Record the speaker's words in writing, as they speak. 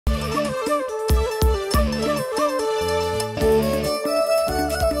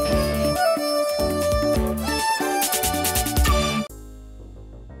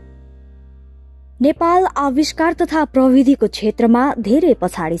नेपाल आविष्कार तथा प्रविधिको क्षेत्रमा धेरै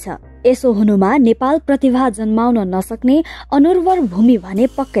पछाडि छ। यसो हुनुमा नेपाल प्रतिभा जन्माउन नसक्ने अनुर्वर भूमि भने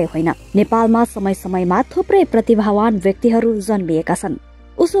पक्कै होइन। नेपालमा समय समयमा थुप्रै प्रतिभावान व्यक्तिहरू जन्मिएका छन्।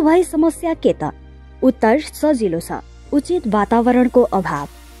 उसो भई समस्या के त? उत्तर सजिलो छ, उचित वातावरणको अभाव।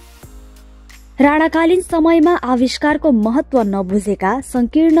 राणाकालीन समयमा आविष्कारको महत्व नबुझेका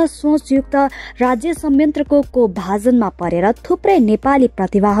संकीर्ण सोचयुक्त राज्य संयन्त्रको भाजनमा परेर थुप्रै नेपाली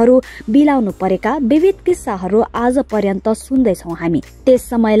प्रतिभाहरू बिलाउनु परेका विविध किस्साहरू आज पर्यन्त सुन्दैछौं हामी। त्यस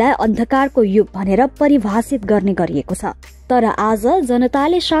समयलाई अन्धकारको युग भनेर परिभाषित गर्ने गरिएको छ, तर आज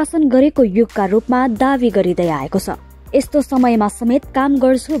जनताले शासन गरेको युगका रूपमा दावी गरिँदै आएको छ। यस्तो समयमा समेत काम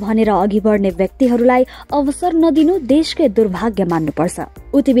गर्छु भनेर अघि बढ्ने व्यक्तिहरूलाई अवसर नदिनु देशकै दुर्भाग्य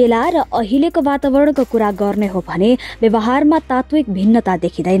मान्नुपर्छ। उति बेला र अहिलेको वातावरणको कुरा गर्ने हो भने व्यवहारमा तात्विक भिन्नता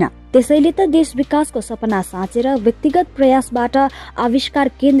देखिँदैन। त्यसैले त देश विकासको सपना साँचेर व्यक्तिगत प्रयासबाट आविष्कार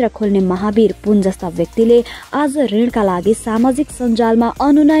केन्द्र खोल्ने महावीर पुन जस्ता व्यक्तिले आज ऋणका लागि सामाजिक सञ्जालमा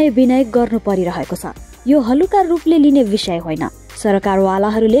अनुनय विनय गर्नु परिरहेको छ। यो हलुका रूपले लिने विषय होइन।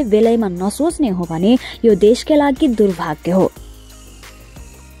 सरकारवालाहरूले बेलैमा नसोच्ने हो भने यो देशकै लागि दुर्भाग्य हो।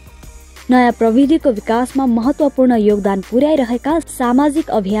 नयाँ प्रविधिको विकासमा महत्वपूर्ण योगदान पुर्याइरहेका सामाजिक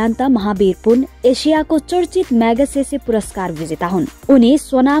अभियन्ता महावीर पुन एसियाको चर्चित म्यागसेसे पुरस्कार विजेता हुन्। उनी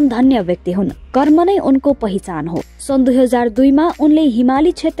स्वनाम धन्य व्यक्ति हुन्। कर्म नै उनको पहिचान हो। सन् 2002 मा उनले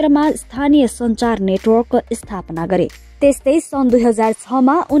हिमाली क्षेत्रमा स्थानीय सञ्चार नेटवर्कको स्थापना गरे। त्यस्तै सन् 2006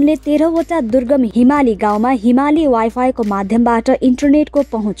 मा उनले 13 वटा दुर्गम हिमाली गाउँमा हिमाली वाइफाईको माध्यमबाट इन्टरनेटको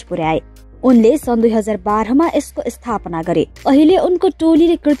पहुँच पुर्याए। उनले सन् 2012 मा यसको स्थापना गरे। अहिले उनको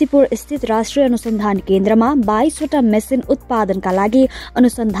टोलीले किर्तिपुर स्थित राष्ट्रिय अनुसन्धान केन्द्रमा 22 वटा मेसिन उत्पादनका लागि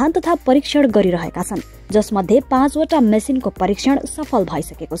अनुसन्धान तथा परीक्षण गरिरहेका छन्, जसमध्ये 5 वटा मेसिनको परीक्षण सफल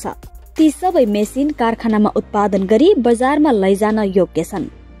भइसकेको छ। ती सबै मेसिन कारखानामा उत्पादन गरी बजारमा लैजान योग्य छन्।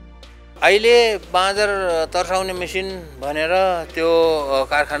 अहिले बाँदर तर्साउने मेसिन भनेर त्यो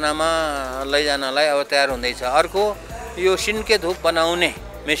कारखानामा लैजानलाई अब तयार हुँदैछ। अर्को यो सिन्के धूप बनाउने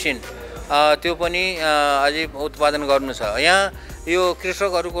मेसिन, त्यो पनि अझै उत्पादन गर्नु छ। यहाँ यो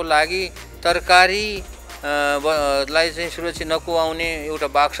कृषकहरूको लागि तरकारी लाई चाहिँ सुरक्षित नकुवाउने एउटा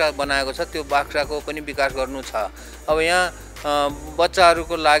बाक्सा बनाएको छ, त्यो बाक्साको पनि विकास गर्नु छ। अब यहाँ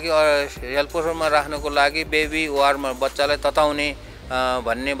बच्चाहरूको लागि हेल्थ पोषणमा राख्नको लागि बेबी वार्म, बच्चालाई तताउने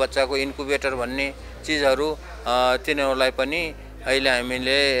भन्ने, बच्चाको इन्कुबेटर भन्ने चिजहरू, तिनीहरूलाई पनि अहिले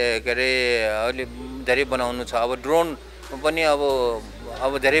हामीले के अरे अहिले धेरै बनाउनु छ। अब ड्रोन पनि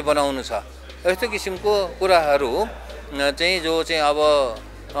अब धेरै बनाउनु छ। यस्तो किसिमको कुराहरू चाहिँ जो चाहिँ अब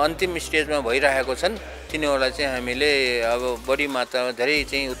अन्तिम स्टेजमा भइरहेको छन्, तिनीहरूलाई चाहिँ हामीले अब बढी मात्रामा धेरै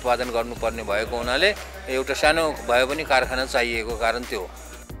चाहिँ उत्पादन गर्नुपर्ने भएको हुनाले एउटा सानो भए पनि कारखाना चाहिएको कारण त्यो।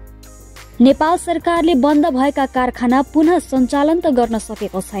 नेपाल सरकारले बन्द भएका कारखाना पुनः सञ्चालन त गर्न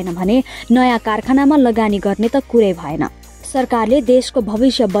सकेको छैन भने नयाँ कारखानामा लगानी गर्ने त कुरै भएन। सरकारले देशको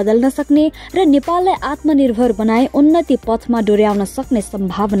भविष्य बदल्न सक्ने र नेपाललाई आत्मनिर्भर बनाए उन्नति पथमा डोर्याउन सक्ने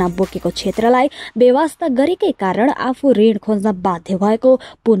सम्भावना बोकेको क्षेत्रलाई बेवास्ता गरेकै कारण आफू ऋण खोज्न बाध्य भएको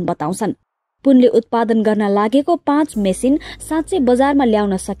पुन बताउँछन्। पुनले उत्पादन गर्न लागेको 5 मेसिन साँच्चै बजारमा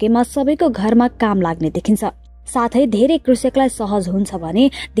ल्याउन सकेमा सबैको घरमा काम लाग्ने देखिन्छ। साथै धेरै कृषकलाई सहज हुन्छ भने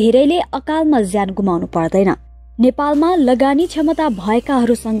धेरैले अकालमा ज्यान गुमाउनु पर्दैन। नेपालमा लगानी क्षमता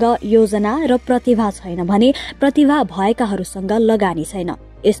भएकाहरूसँग योजना र प्रतिभा छैन भने प्रतिभा भएकाहरूसँग लगानी छैन।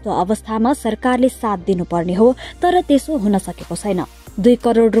 यस्तो अवस्थामा सरकारले साथ दिनुपर्ने हो, तर त्यसो हुन सकेको छैन। 2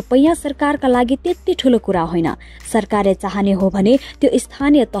 करोड रुपैयाँ सरकारका लागि त्यति ठूलो कुरा होइन। सरकारले चाहने हो भने त्यो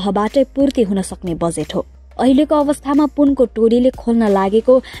स्थानीय तहबाटै पूर्ति हुन सक्ने बजेट हो। अहिलेको अवस्थामा पुनको टोलीले खोल्न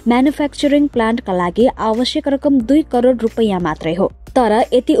लागेको म्यानुफ्याक्चरिङ प्लान्टका लागि आवश्यक रकम 2 करोड रुपैयाँ मात्रै हो, तर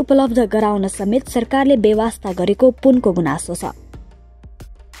यति उपलब्ध गराउन समेत सरकारले बेवास्ता गरेको पुनको गुनासो छ।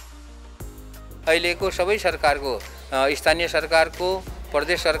 अहिलेको सबै सरकारको, स्थानीय सरकारको,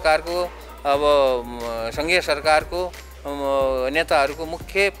 प्रदेश सरकारको, अब संघीय सरकारको नेताहरूको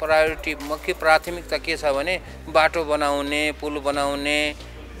मुख्य प्रायोरिटी, मुख्य प्राथमिकता के छ भने बाटो बनाउने, पुल बनाउने,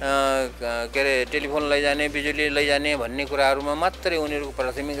 के अरे टेलिफोन लैजाने, बिजुली लैजाने भन्ने कुराहरूमा मात्रै उनीहरूको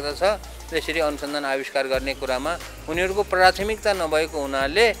प्राथमिकता छ। त्यसरी अनुसन्धान आविष्कार गर्ने कुरामा उनीहरूको प्राथमिकता नभएको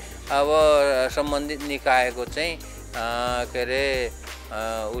हुनाले अब सम्बन्धित निकायको चाहिँ के अरे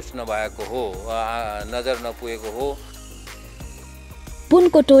उस नभएको हो, नजर नपुगेको हो।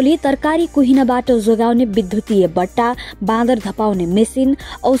 पुनको टोली तरकारी कुहिनबाट जोगाउने विद्युतीय बट्टा, बाँदर धपाउने मेसिन,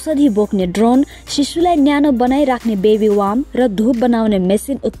 औषधि बोक्ने ड्रोन, शिशुलाई न्यानो बनाइराख्ने बेबी वार्म र धूप बनाउने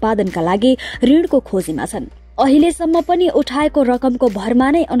मेसिन उत्पादनका लागि ऋणको खोजीमा छन्। अहिलेसम्म पनि उठाएको रकमको भरमा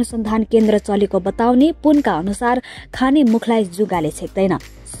नै अनुसन्धान केन्द्र चलेको बताउने पुनका अनुसार खाने मुखलाई जुगाले छेक्दैन।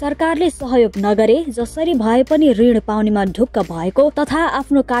 सरकारले सहयोग नगरे जसरी भए पनि ऋण पाउनेमा ढुक्क भएको तथा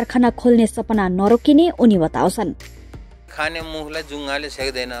आफ्नो कारखाना खोल्ने सपना नरोकिने उनी बताउँछन्। खाने मुखलाई जुङ्गाले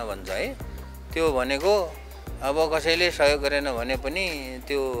छेक्दैन भन्छ है, त्यो भनेको अब कसैले सहयोग गरेन भने पनि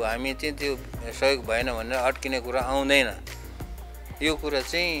त्यो हामी चाहिँ त्यो सहयोग भएन भनेर अड्किने कुरा आउँदैन। यो कुरा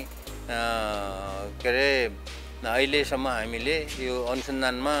चाहिँ के अरे अहिलेसम्म हामीले यो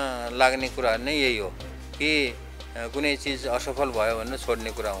अनुसन्धानमा लाग्ने कुरा नै यही हो कि कुनै चिज असफल भयो भने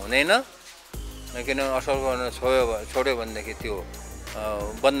छोड्ने कुरा हुँदैन, किन असफल गर्न छोड्यो भनेदेखि त्यो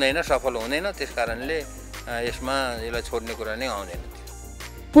बन्दैन, सफल हुँदैन। त्यस कारणले यसमा यसलाई छोड्ने कुरा नै आउँदैन।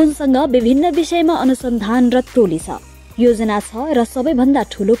 पुनसँग विभिन्न विषयमा अनुसन्धान र टोली छ, योजना छ र सबैभन्दा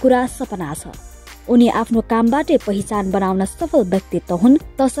ठूलो कुरा सपना छ। उनी आफ्नो कामबाटै पहिचान बनाउन सफल व्यक्तित्व हुन्,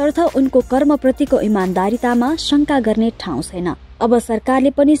 तसर्थ उनको कर्मप्रतिको इमान्दारितामा शंका गर्ने ठाउँ छैन। अब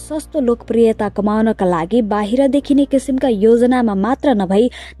सरकारले पनि सस्तो लोकप्रियता कमाउनका लागि बाहिर देखिने किसिमका योजनामा मात्र नभई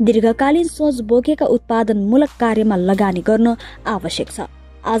दीर्घकालीन सोच बोकेका उत्पादनमूलक कार्यमा लगानी गर्नु आवश्यक छ।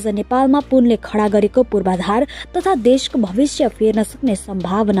 आज नेपालमा पुनले खडा गरेको पूर्वाधार तथा देशको भविष्य फेर्न सक्ने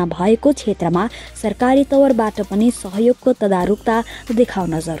सम्भावना भएको क्षेत्रमा सरकारी तवरबाट पनि सहयोगको तदारुकता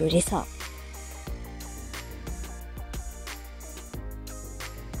देखाउन जरुरी छ।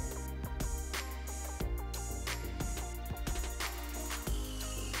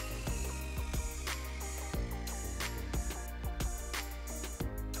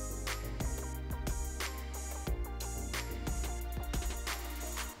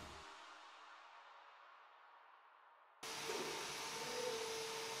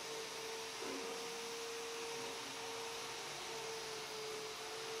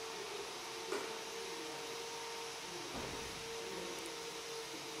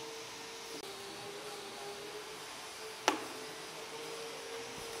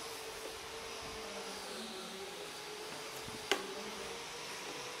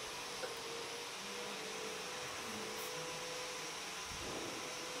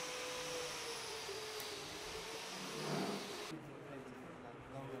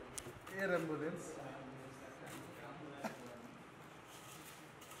 एयर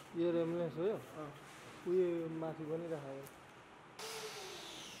एम्बुलेन्स हो यो उयो माथि बनिरहेको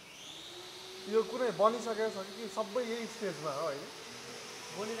यो कुनै बनिसकेको छ कि सबै यही स्टेजमा हो होइन?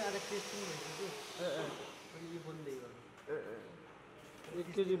 बनिरहेको टेस्टिङ भइसक्यो अनि यो बन्दै गर्नु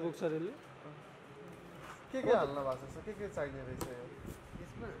 1 केजी बोक्छ रेले के हाल्न भएको छ, के चाहिने रहेछ यो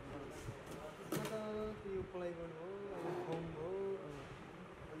यसमा त त्यो प्लाई गर्नु हो, अनि फोम हो,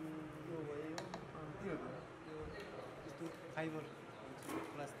 अनि यो भयो त्यो यस्तो फाइबर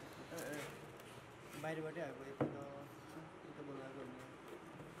प्लास्टिक बाहिरबाटै आएको यता बनाएको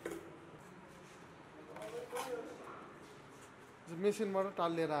मेसिनबाट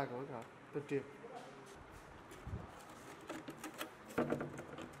टालिएर आएको हो त्यो tape.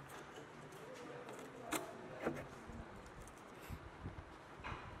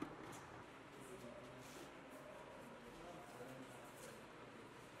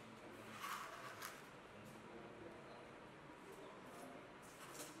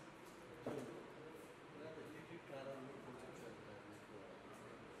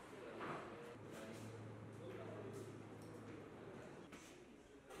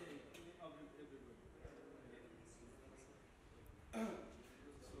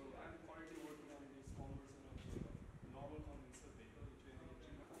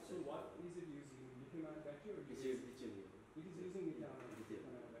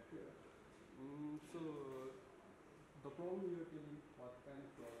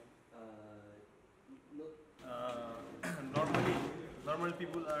 Normal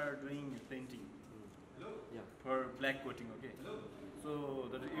people are doing painting for black coating, okay? So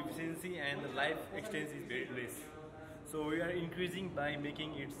the efficiency and the life extension is very less. So we are increasing by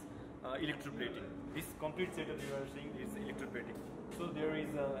making it electroplating. This complete setup you are seeing is electroplating. So there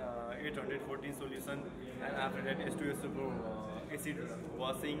is a 814 solution, and after that S2SO4 acid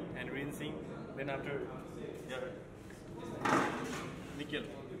washing and rinsing. Then after nickel.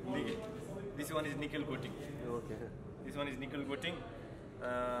 This one is nickel coating. Okay. This one is nickel coating.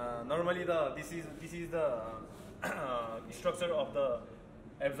 Normally this is the structure of the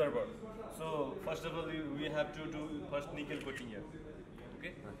absorber. So first of all we have to do first nickel coating here.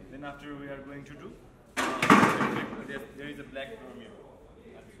 Okay? Then after we are going to do there is a black chrome here.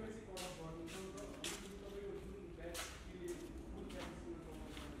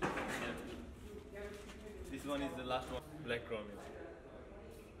 This one is the last one, black chrome here.